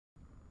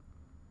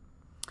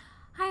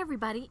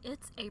everybody,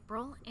 it's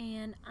April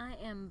and I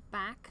am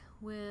back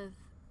with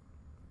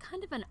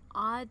kind of an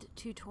odd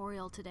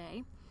tutorial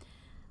today,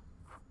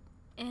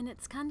 and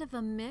it's kind of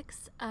a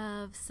mix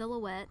of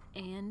Silhouette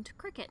and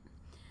Cricut.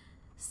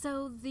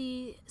 So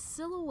the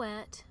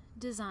Silhouette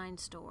Design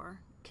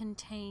Store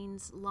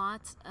contains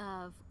lots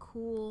of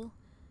cool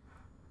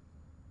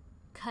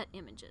cut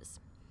images,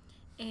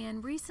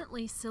 and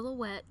recently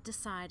Silhouette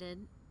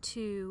decided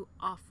to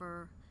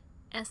offer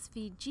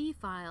SVG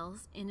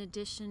files in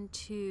addition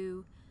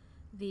to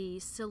the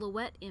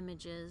Silhouette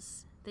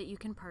images that you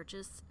can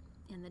purchase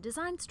in the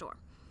design store,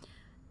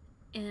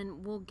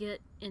 and we'll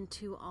get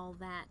into all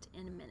that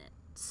in a minute.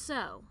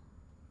 So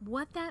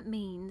what that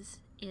means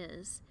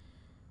is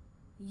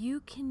you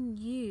can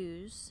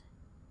use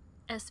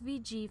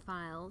SVG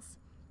files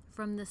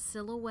from the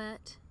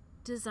Silhouette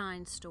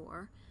Design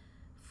Store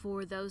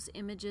for those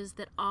images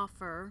that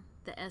offer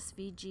the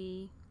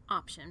SVG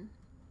option.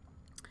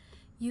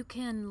 You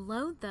can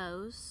load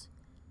those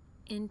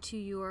into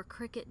your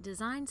Cricut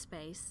Design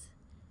Space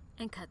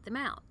and cut them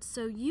out.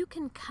 So you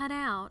can cut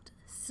out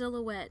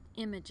Silhouette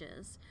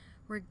images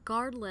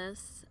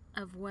regardless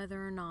of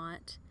whether or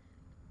not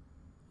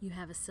you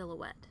have a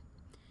silhouette.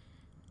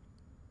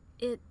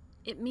 It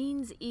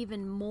means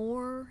even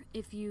more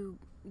if you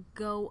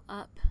go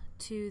up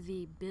to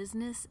the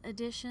business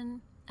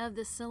edition of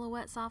the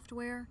Silhouette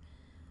software,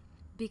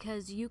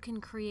 because you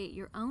can create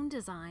your own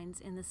designs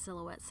in the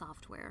Silhouette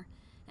software.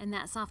 And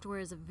that software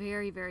is a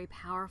very, very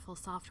powerful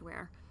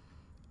software,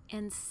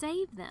 and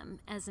save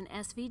them as an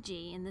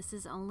SVG, and this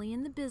is only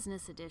in the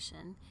business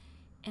edition,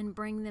 and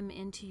bring them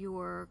into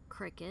your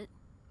Cricut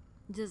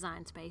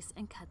Design Space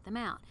and cut them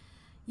out.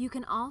 You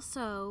can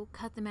also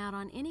cut them out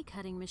on any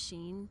cutting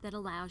machine that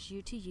allows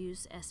you to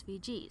use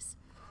SVGs.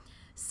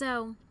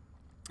 So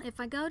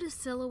if I go to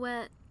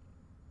Silhouette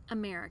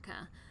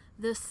America,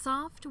 the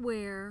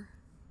software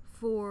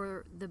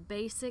for the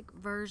basic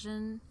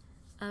version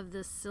of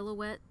the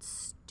Silhouette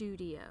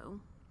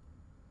Studio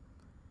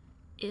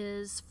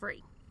is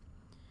free.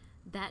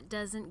 That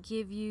doesn't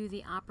give you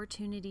the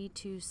opportunity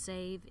to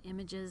save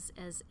images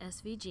as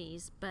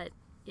SVGs, but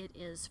it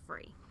is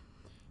free.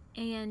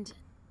 And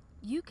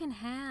you can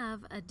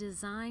have a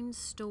design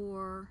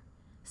store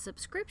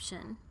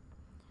subscription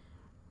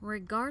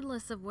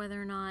regardless of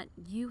whether or not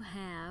you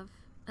have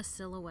a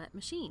Silhouette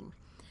machine.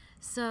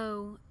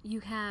 So you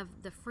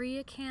have the free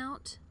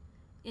account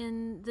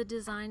in the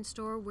design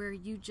store where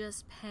you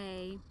just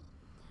pay.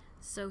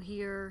 So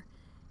here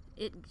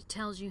it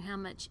tells you how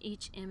much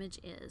each image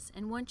is,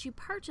 and once you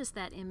purchase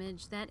that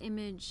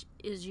image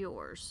is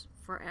yours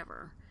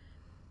forever.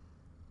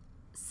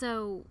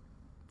 So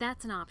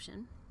that's an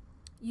option.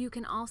 You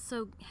can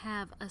also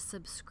have a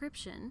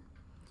subscription,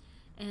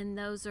 and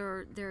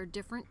there are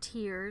different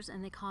tiers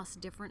and they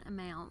cost different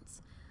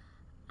amounts.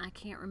 I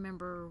can't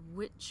remember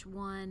which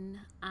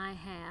one I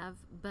have,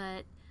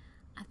 but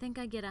I think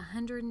I get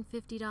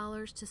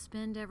 $150 to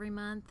spend every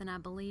month, and I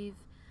believe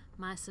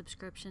my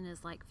subscription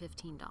is like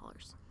 $15.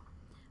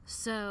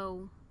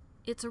 So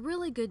it's a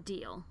really good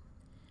deal.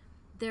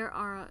 There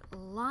are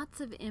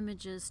lots of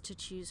images to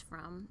choose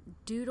from.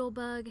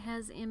 Doodlebug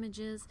has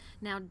images.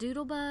 Now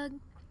Doodlebug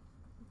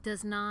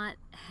does not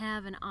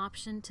have an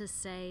option to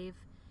save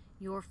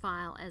your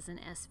file as an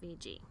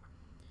SVG.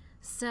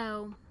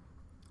 So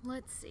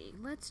let's see.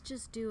 Let's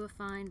just do a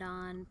find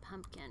on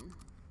pumpkin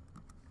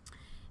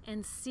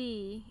and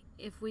see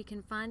if we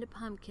can find a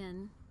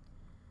pumpkin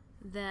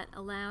that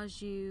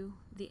allows you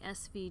the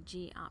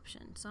SVG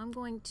option. So I'm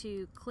going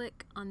to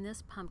click on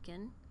this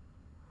pumpkin,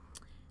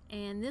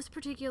 and this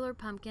particular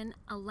pumpkin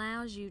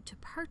allows you to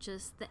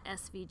purchase the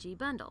SVG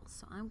bundle.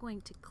 So I'm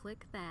going to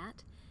click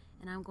that,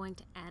 and I'm going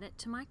to add it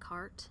to my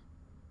cart.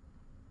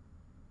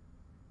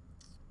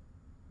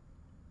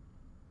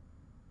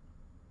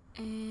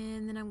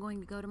 And then I'm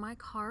going to go to my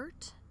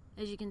cart.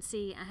 As you can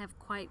see, I have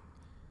quite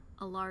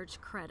a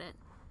large credit.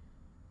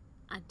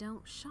 I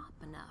don't shop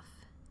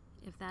enough,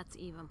 if that's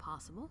even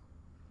possible.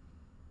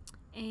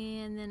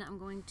 And then I'm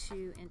going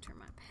to enter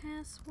my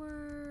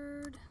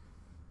password,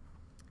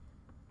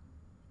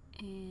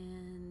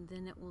 and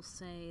then it will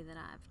say that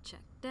I've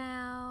checked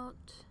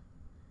out,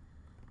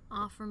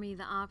 offer me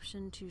the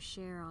option to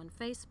share on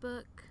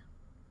Facebook,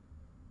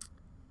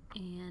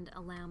 and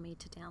allow me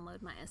to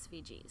download my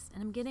SVGs.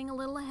 And I'm getting a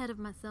little ahead of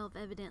myself,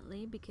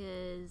 evidently,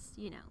 because,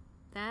 you know,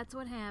 that's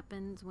what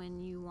happens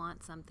when you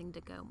want something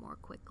to go more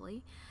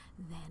quickly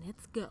than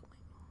it's going.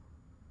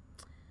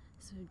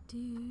 So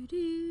do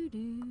do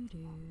do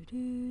do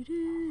do do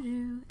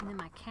do, and then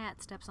my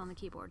cat steps on the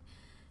keyboard.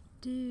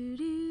 Do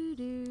do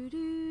do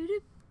do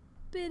do,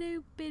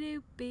 be-do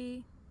be-do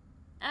be.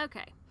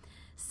 Okay,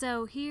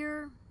 so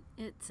here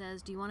it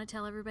says, do you want to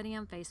tell everybody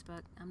on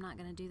Facebook? I'm not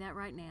going to do that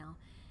right now.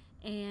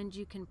 And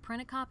you can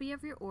print a copy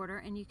of your order,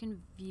 and you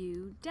can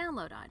view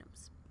download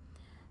items.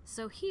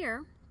 So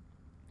here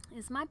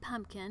is my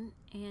pumpkin,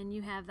 and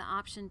you have the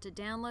option to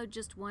download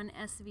just one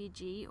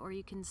SVG, or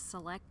you can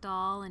select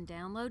all and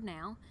download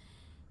now.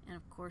 And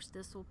of course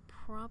this will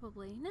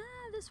probably,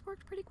 this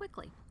worked pretty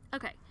quickly.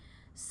 Okay,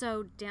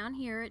 So down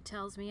here it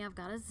tells me I've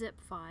got a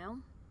zip file.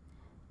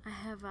 I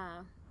have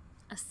a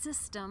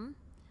system,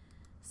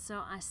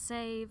 so I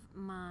save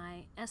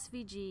my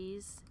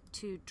SVGs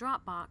to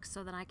Dropbox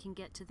so that I can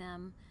get to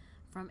them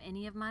from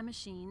any of my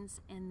machines,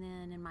 and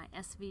then in my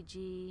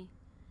SVG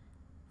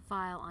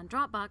file on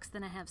Dropbox,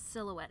 then I have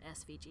Silhouette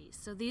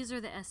SVGs. So these are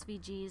the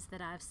SVGs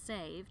that I've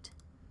saved.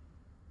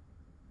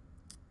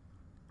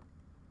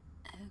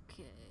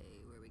 Okay,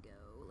 where we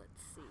go?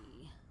 Let's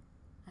see.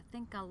 I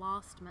think I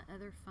lost my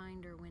other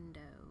Finder window.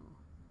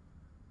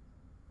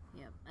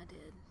 Yep, I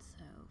did.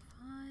 So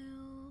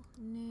File,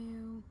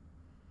 New.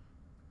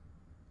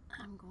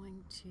 I'm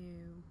going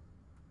to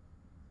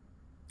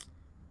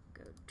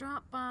go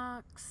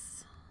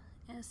Dropbox,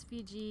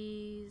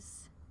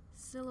 SVGs,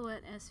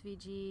 Silhouette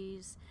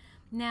SVGs.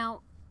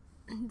 Now,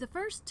 the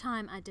first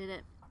time I did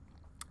it,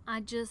 I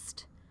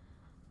just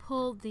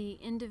pulled the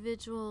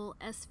individual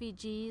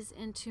SVGs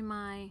into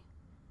my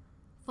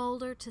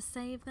folder to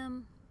save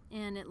them,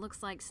 and it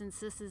looks like since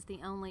this is the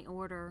only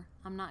order,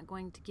 I'm not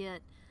going to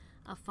get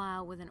a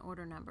file with an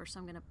order number, so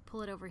I'm going to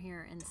pull it over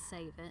here and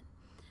save it.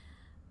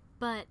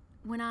 But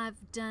when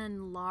I've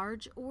done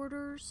large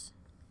orders,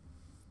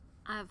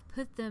 I've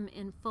put them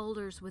in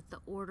folders with the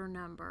order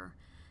number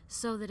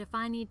so that if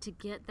I need to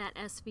get that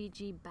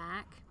SVG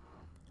back,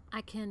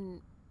 I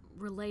can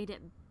relate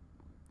it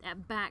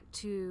back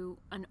to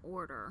an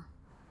order.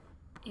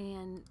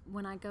 And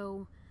when I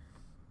go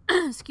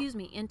excuse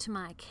me, into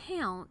my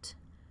account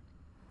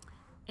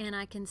and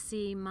I can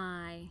see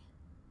my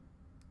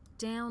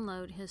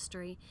download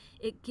history,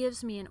 it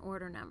gives me an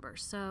order number.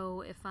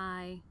 So if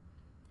I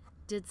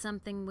did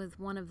something with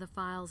one of the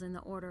files in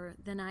the order,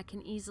 then I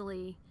can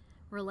easily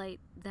relate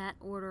that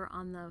order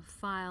on the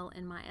file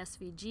in my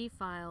SVG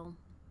file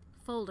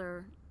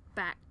folder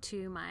back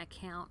to my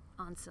account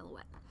on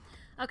Silhouette.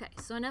 Okay,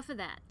 so enough of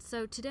that.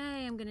 So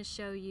today I'm going to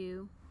show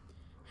you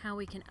how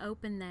we can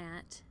open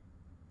that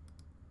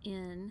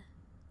in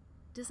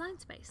Design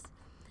Space.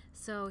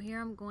 So here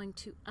I'm going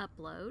to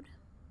upload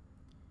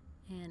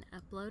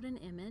an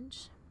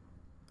image,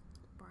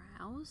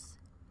 browse.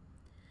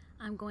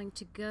 I'm going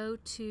to go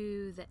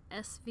to the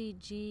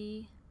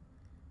SVG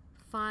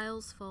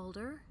files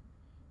folder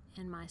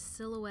and my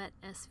Silhouette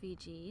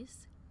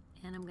SVGs,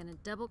 and I'm going to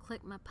double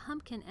click my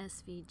pumpkin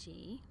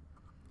SVG,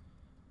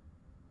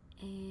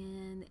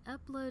 and the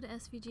upload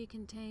SVG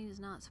contained is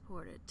not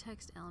supported.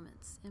 Text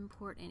elements,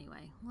 import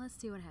anyway. Let's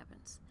see what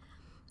happens.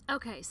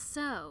 Okay,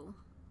 so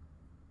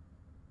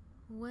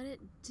what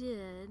it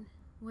did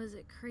was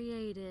it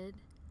created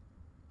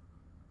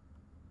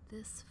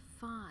this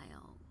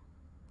file,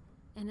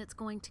 and it's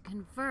going to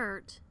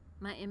convert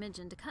my image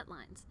into cut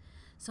lines.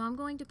 So I'm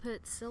going to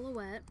put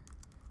Silhouette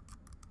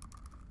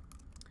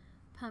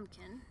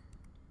pumpkin,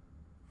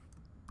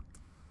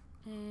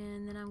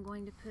 and then I'm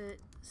going to put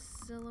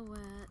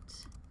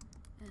Silhouette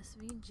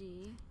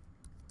SVG,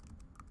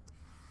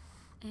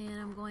 and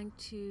I'm going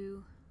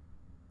to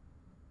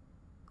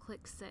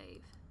click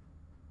save,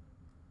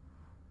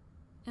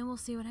 and we'll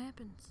see what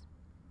happens.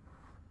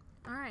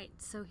 Alright,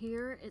 so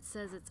here it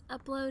says it's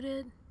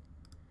uploaded.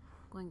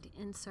 I'm going to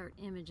insert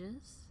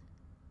images.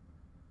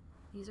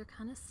 These are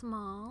kind of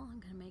small. I'm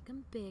going to make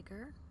them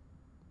bigger.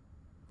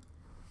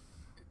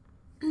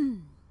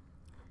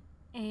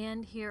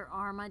 And here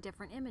are my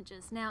different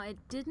images. Now it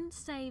didn't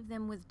save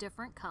them with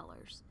different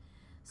colors,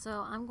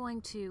 so I'm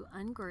going to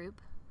ungroup,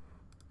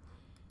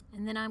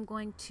 and then I'm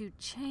going to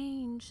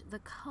change the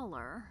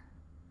color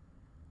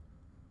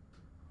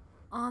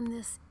on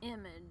this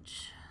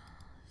image.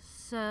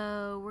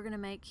 So we're going to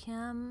make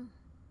him,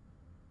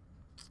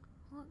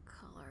 what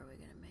color are we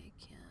going to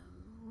make him?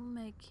 We'll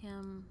make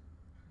him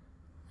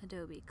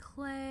Adobe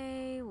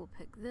Clay. We'll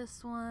pick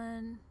this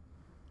one.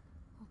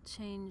 We'll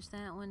change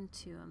that one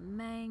to a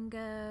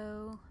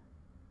mango.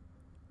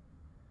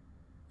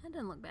 That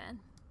doesn't look bad.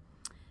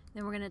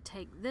 Then we're going to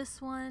take this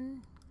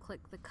one, click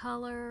the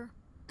color,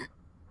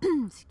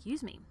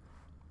 excuse me,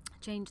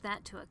 change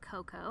that to a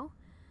cocoa.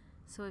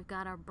 So we've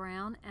got our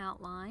brown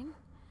outline.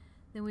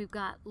 Then we've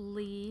got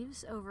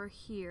leaves over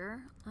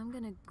here. I'm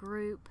going to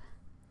group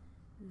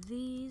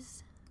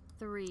these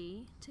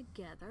three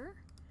together.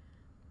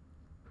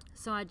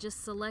 So I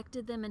just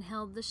selected them and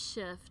held the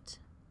shift.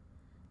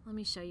 Let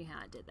me show you how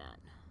I did that.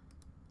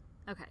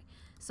 Okay,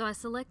 so I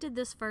selected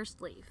this first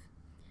leaf.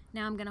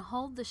 Now I'm going to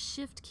hold the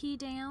shift key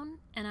down,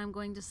 and I'm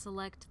going to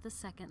select the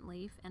second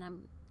leaf, and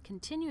I'm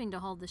continuing to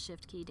hold the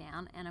shift key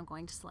down, and I'm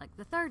going to select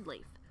the third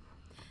leaf.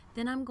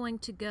 Then I'm going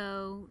to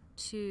go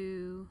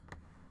to,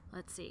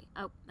 let's see,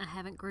 oh, I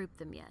haven't grouped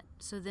them yet.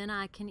 So then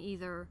I can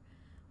either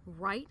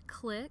right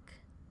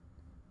click,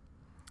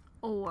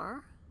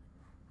 or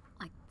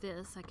like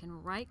this, I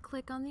can right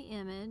click on the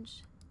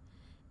image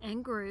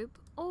and group,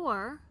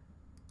 or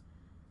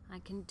I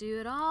can do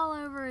it all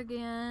over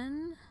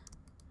again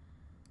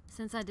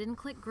since I didn't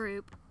click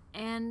group,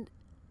 and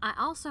I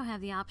also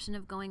have the option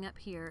of going up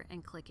here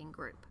and clicking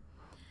group.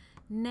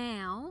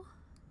 Now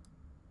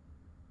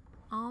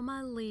all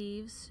my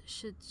leaves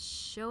should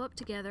show up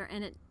together,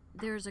 and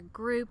there's a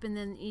group, and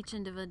then each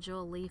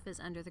individual leaf is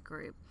under the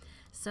group.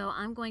 So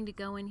I'm going to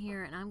go in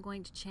here and I'm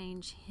going to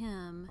change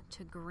him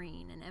to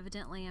green, and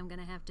evidently I'm going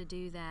to have to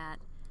do that.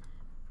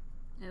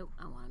 Oh,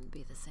 I want him to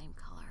be the same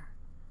color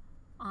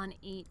on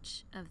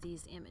each of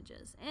these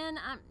images. And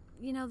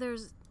you know,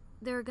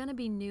 there are going to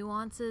be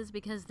nuances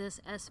because this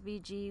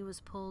SVG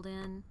was pulled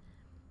in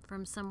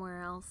from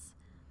somewhere else,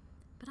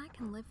 but I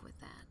can live with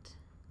that.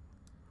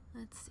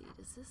 Let's see,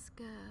 does this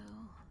go?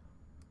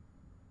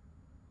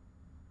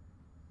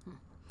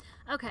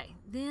 Okay,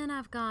 then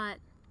I've got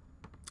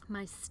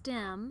my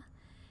stem,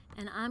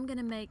 and I'm going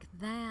to make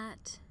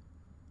that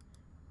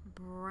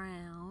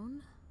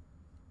brown.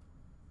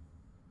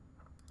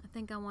 I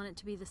think I want it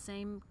to be the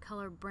same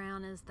color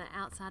brown as the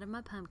outside of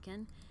my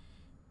pumpkin.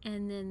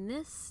 And then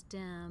this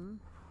stem,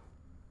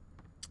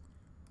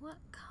 what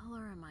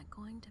color am I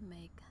going to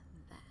make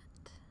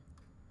that?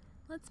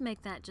 Let's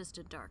make that just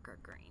a darker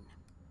green.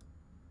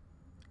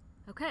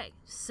 Okay,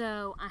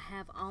 so I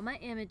have all my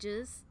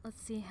images.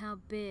 Let's see how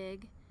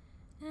big.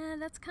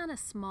 That's kind of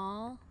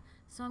small.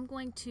 So I'm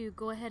going to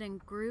go ahead and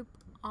group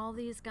all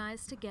these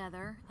guys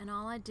together, and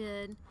all I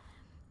did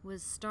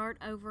was start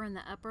over in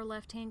the upper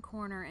left-hand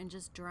corner and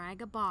just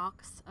drag a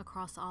box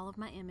across all of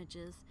my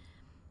images.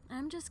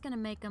 I'm just going to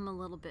make them a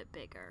little bit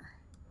bigger.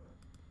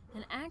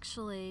 And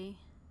actually,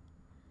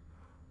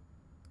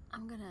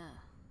 I'm going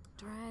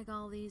to drag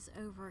all these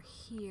over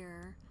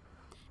here.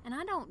 And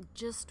I don't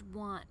just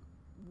want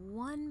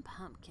one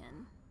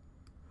pumpkin,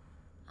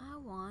 I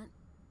want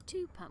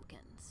 2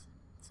 pumpkins.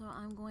 So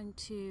I'm going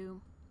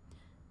to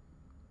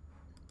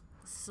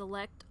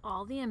select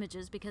all the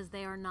images because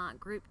they are not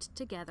grouped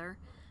together.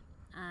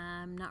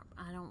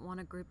 I don't want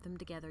to group them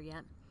together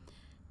yet.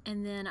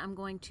 And then I'm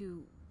going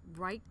to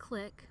right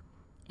click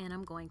and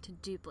I'm going to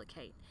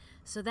duplicate.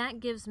 So that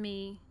gives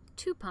me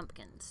 2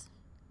 pumpkins.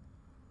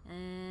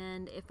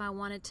 And if I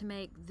wanted to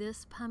make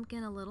this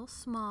pumpkin a little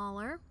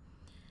smaller,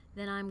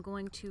 then I'm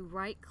going to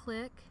right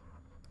click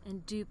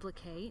and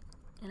duplicate,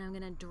 and I'm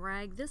going to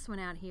drag this one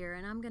out here,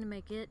 and I'm going to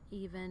make it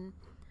even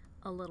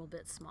a little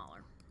bit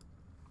smaller.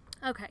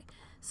 Okay,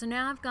 so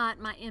now I've got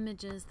my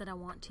images that I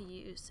want to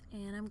use,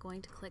 and I'm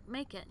going to click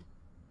Make It.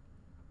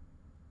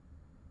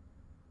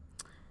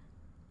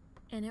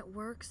 And it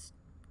works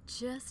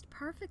just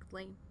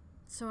perfectly.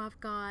 So I've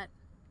got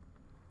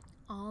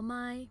all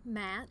my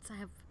mats. I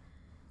have,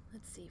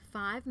 let's see,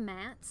 5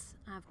 mats.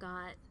 I've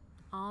got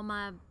all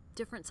my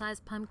different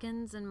sized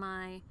pumpkins and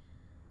my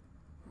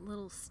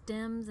little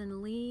stems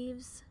and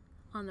leaves.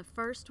 On the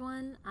first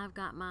one, I've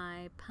got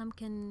my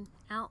pumpkin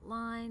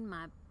outline,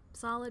 my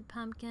solid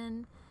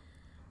pumpkin,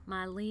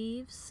 my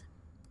leaves,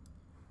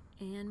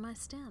 and my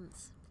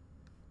stems.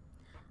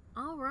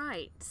 All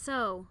right,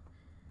 so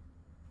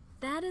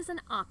that is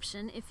an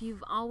option if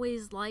you've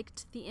always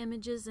liked the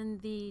images in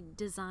the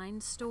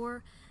design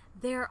store.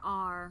 There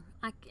are,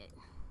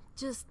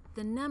 just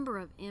the number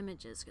of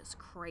images is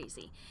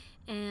crazy.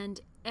 And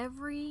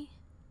every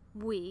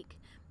week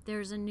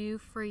there's a new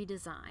free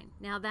design.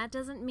 Now that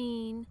doesn't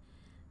mean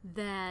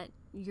that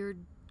you're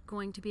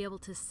going to be able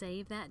to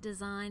save that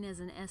design as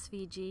an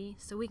SVG.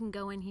 So we can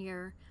go in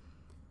here,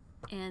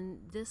 and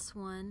this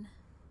one,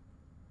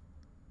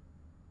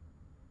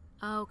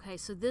 okay,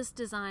 so this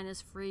design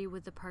is free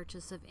with the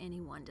purchase of any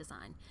one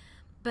design.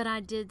 But I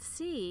did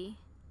see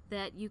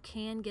that you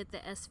can get the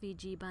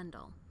SVG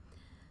bundle.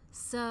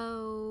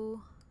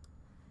 So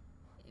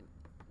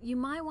you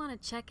might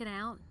want to check it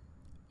out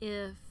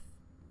if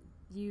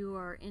you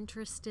are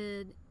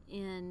interested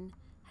in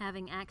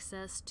having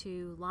access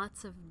to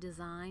lots of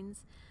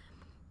designs.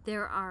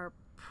 There are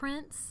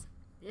prints.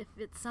 If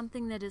it's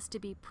something that is to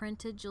be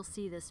printed, you'll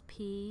see this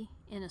P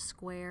in a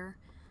square.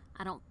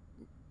 I don't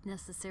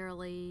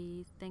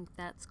necessarily think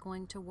that's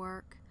going to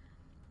work.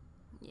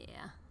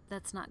 Yeah,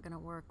 that's not going to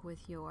work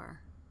with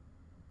your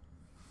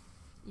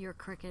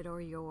Cricut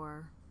or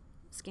your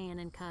Scan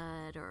and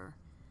Cut or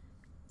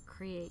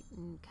Create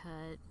and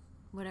Cut,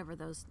 whatever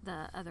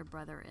the other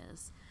brother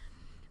is.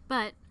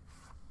 But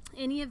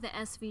any of the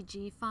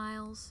SVG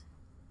files,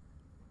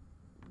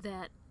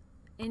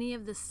 any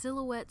of the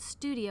Silhouette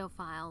Studio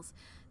files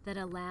that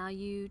allow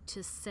you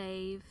to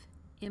save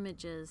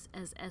images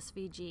as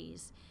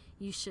SVGs,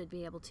 you should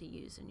be able to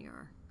use in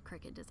your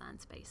Cricut Design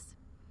Space.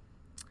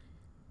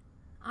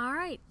 All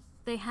right,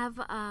 they have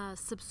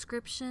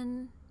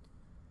subscription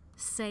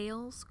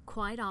sales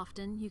quite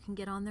often. You can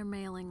get on their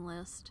mailing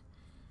list.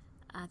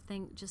 I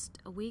think just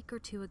a week or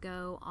 2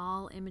 ago,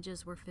 all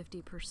images were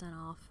 50%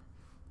 off.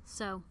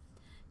 So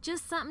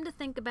just something to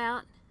think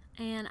about,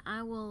 and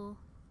I will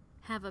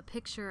have a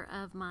picture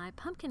of my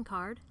pumpkin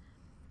card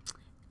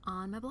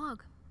on my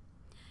blog.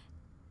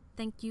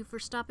 Thank you for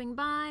stopping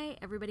by.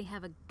 Everybody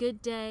have a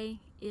good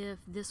day. If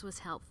this was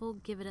helpful,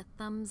 give it a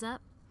thumbs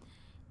up.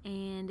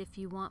 And if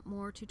you want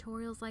more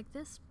tutorials like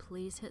this,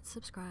 please hit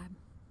subscribe.